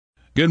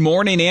Good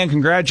morning and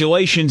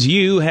congratulations.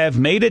 You have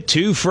made it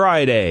to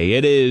Friday.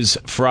 It is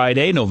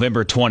Friday,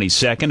 November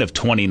 22nd of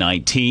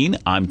 2019.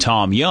 I'm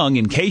Tom Young.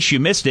 In case you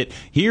missed it,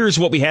 here's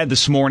what we had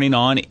this morning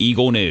on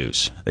Eagle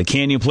News. The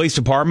Canyon Police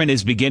Department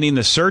is beginning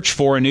the search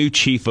for a new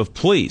chief of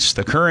police.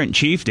 The current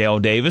chief, Dale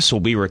Davis, will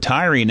be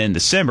retiring in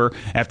December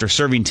after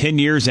serving 10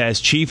 years as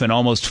chief and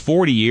almost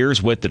 40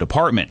 years with the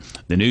department.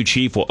 The new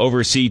chief will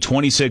oversee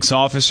 26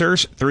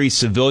 officers, 3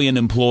 civilian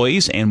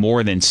employees, and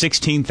more than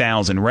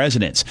 16,000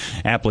 residents.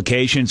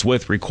 Applications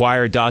with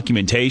required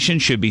documentation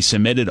should be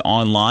submitted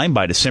online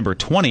by December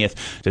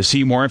 20th. To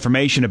see more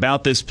information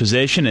about this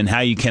position and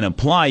how you can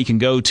apply, you can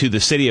go to the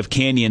City of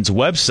Canyon's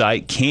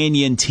website,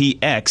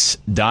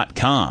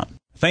 canyontx.com.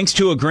 Thanks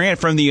to a grant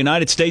from the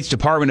United States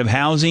Department of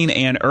Housing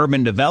and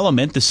Urban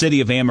Development, the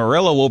City of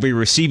Amarillo will be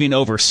receiving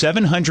over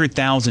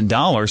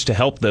 $700,000 to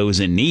help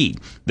those in need.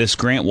 This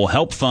grant will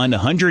help fund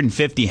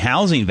 150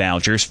 housing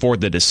vouchers for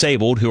the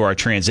disabled who are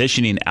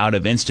transitioning out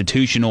of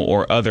institutional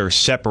or other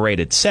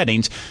separated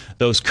settings,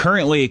 those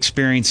currently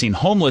experiencing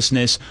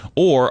homelessness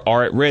or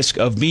are at risk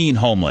of being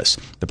homeless.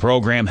 The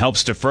program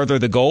helps to further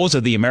the goals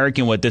of the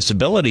American with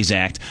Disabilities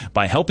Act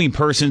by helping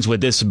persons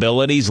with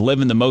disabilities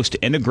live in the most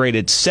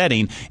integrated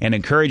setting and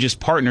encourages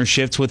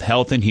partnerships with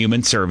health and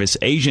human service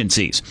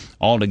agencies.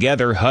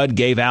 Altogether, HUD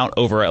gave out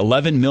over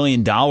 $11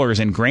 million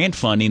in grant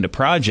funding to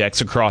projects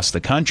across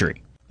the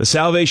country. The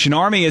Salvation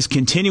Army is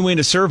continuing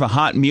to serve a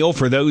hot meal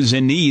for those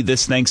in need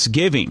this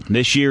Thanksgiving.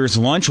 This year's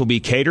lunch will be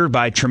catered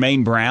by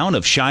Tremaine Brown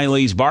of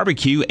Shiley's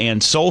Barbecue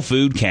and Soul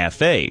Food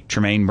Cafe.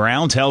 Tremaine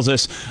Brown tells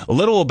us a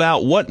little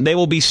about what they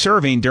will be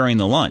serving during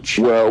the lunch.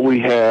 Well,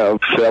 we have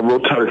several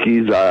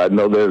turkeys. I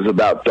know there's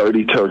about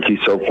 30 turkeys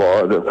so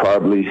far. There's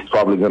probably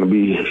going to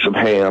be some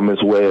ham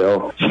as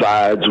well.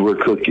 Sides, we're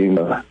cooking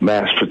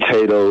mashed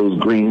potatoes,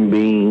 green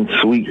beans,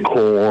 sweet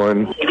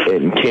corn,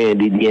 and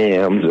candied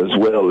yams, as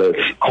well as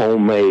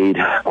homemade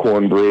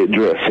cornbread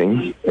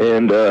dressing,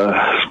 and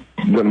going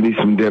to be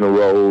some dinner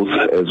rolls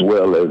as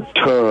well as a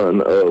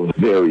ton of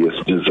various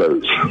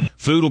desserts.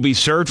 Food will be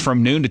served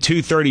from noon to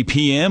 2:30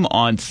 p.m.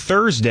 on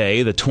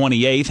Thursday, the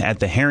 28th, at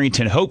the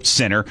Harrington Hope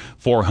Center,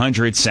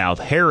 400 South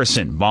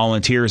Harrison.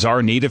 Volunteers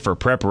are needed for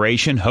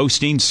preparation,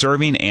 hosting,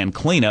 serving, and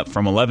cleanup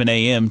from 11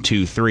 a.m.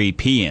 to 3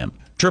 p.m.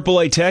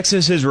 AAA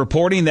Texas is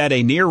reporting that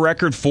a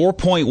near-record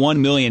 4.1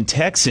 million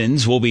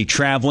Texans will be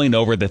traveling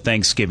over the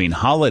Thanksgiving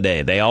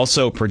holiday. They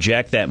also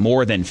project that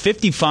more than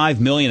 55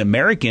 million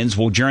Americans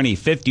will journey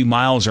 50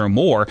 miles or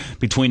more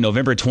between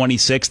November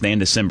 26th and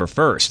December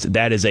 1st.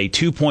 That is a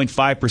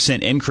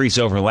 2.5% increase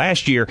over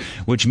last year,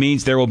 which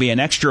means there will be an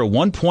extra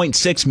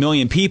 1.6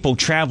 million people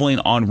traveling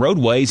on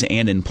roadways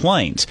and in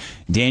planes.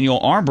 Daniel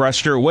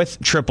Armbruster with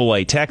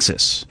AAA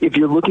Texas. If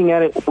you're looking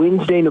at it,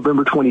 Wednesday,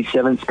 November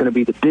 27th is going to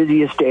be the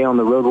busiest day on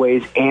the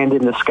roadways and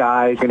in the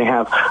skies. Going to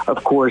have,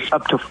 of course,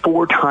 up to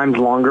 4 times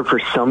longer for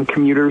some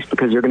commuters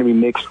because they're going to be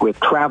mixed with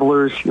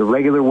travelers, your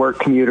regular work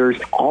commuters,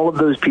 all of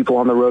those people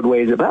on the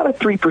roadways. About a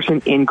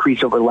 3%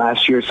 increase over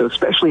last year, so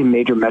especially in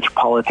major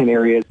metropolitan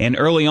areas. And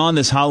early on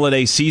this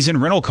holiday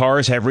season, rental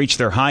cars have reached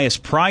their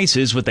highest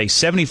prices with a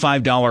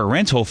 $75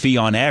 rental fee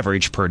on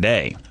average per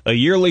day. A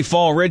yearly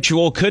fall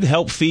ritual could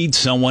help feed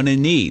someone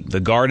in need. The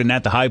garden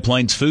at the High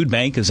Plains Food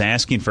Bank is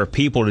asking for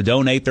people to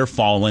donate their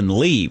fallen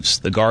leaves.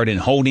 The garden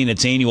holding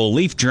its annual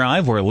leaf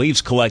drive, where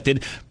leaves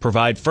collected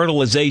provide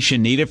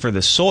fertilization needed for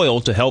the soil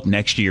to help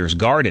next year's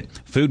garden.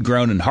 Food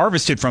grown and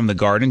harvested from the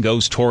garden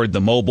goes toward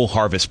the mobile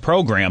harvest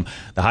program.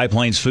 The High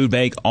Plains Food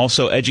Bank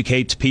also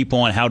educates people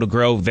on how to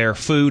grow their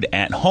food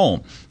at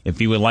home. If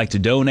you would like to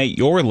donate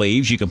your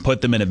leaves, you can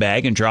put them in a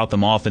bag and drop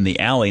them off in the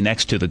alley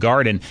next to the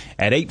garden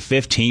at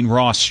 815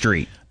 Ross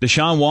Street.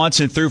 Deshaun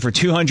Watson threw for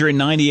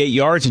 298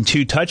 yards and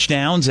 2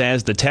 touchdowns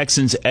as the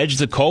Texans edged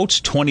the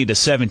Colts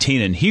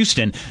 20-17 in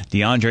Houston.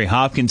 DeAndre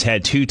Hopkins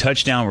had 2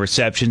 touchdown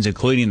receptions,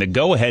 including the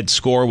go-ahead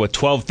score with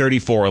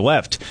 12:34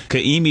 left.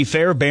 Kaimi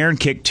Fairbairn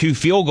kicked 2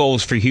 field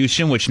goals for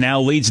Houston, which now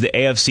leads the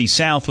AFC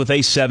South with a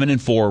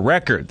 7-4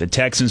 record. The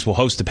Texans will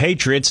host the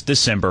Patriots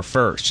December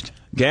 1st.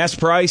 Gas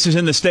prices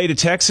in the state of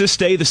Texas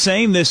stay the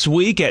same this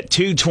week at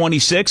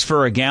 $2.26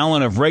 for a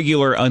gallon of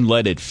regular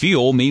unleaded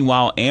fuel.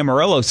 Meanwhile,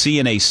 Amarillo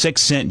seeing a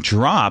 6-cent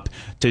drop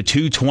to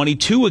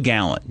 $2.22 a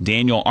gallon.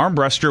 Daniel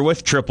Armbruster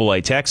with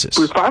AAA Texas.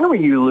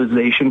 Refinery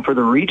utilization for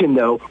the region,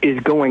 though, is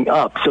going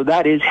up, so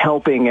that is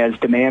helping as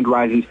demand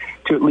rises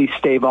to at least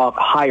stave off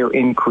higher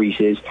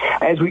increases.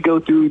 As we go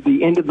through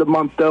the end of the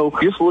month, though,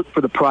 just look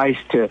for the price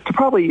to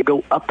probably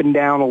go up and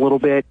down a little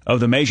bit. Of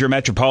the major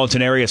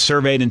metropolitan areas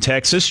surveyed in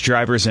Texas,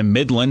 drivers in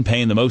Midland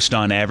paying the most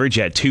on average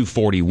at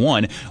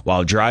 $2.41,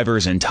 while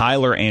drivers in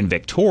Tyler and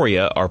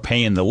Victoria are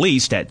paying the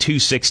least at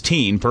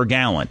 $2.16 per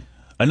gallon.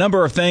 A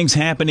number of things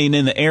happening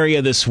in the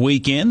area this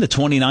weekend. The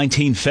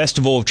 2019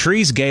 Festival of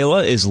Trees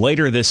Gala is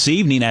later this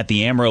evening at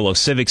the Amarillo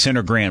Civic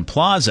Center Grand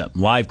Plaza.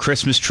 Live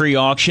Christmas tree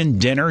auction,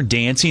 dinner,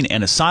 dancing,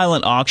 and a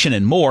silent auction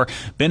and more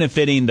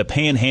benefiting the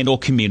Panhandle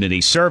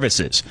Community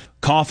Services.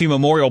 Coffee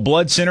Memorial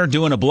Blood Center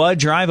doing a blood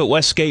drive at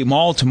Westgate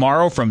Mall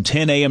tomorrow from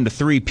 10 a.m. to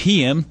 3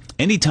 p.m.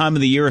 Any time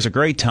of the year is a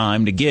great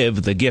time to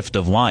give the gift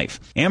of life.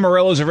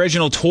 Amarillo's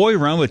original toy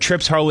run with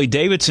Trips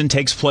Harley-Davidson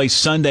takes place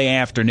Sunday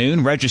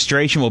afternoon.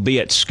 Registration will be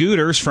at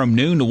Scooters from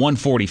noon to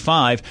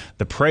 1:45.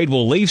 The parade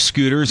will leave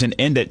Scooters and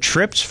end at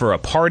Trips for a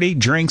party,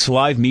 drinks,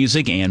 live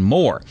music, and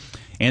more.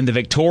 And the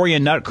Victoria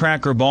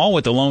Nutcracker Ball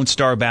with the Lone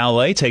Star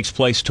Ballet takes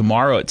place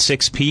tomorrow at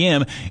 6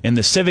 p.m. in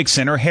the Civic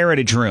Center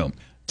Heritage Room.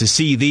 To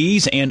see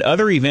these and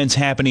other events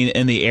happening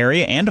in the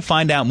area and to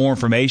find out more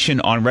information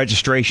on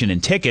registration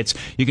and tickets,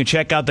 you can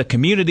check out the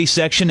community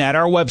section at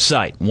our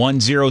website,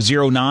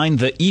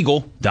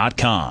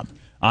 1009theeagle.com.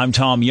 I'm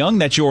Tom Young.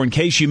 That's your In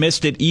Case You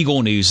Missed It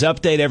Eagle News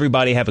Update.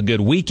 Everybody have a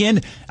good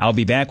weekend. I'll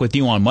be back with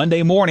you on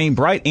Monday morning,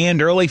 bright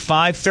and early,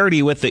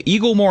 5:30 with the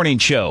Eagle Morning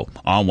Show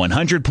on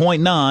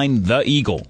 100.9 The Eagle.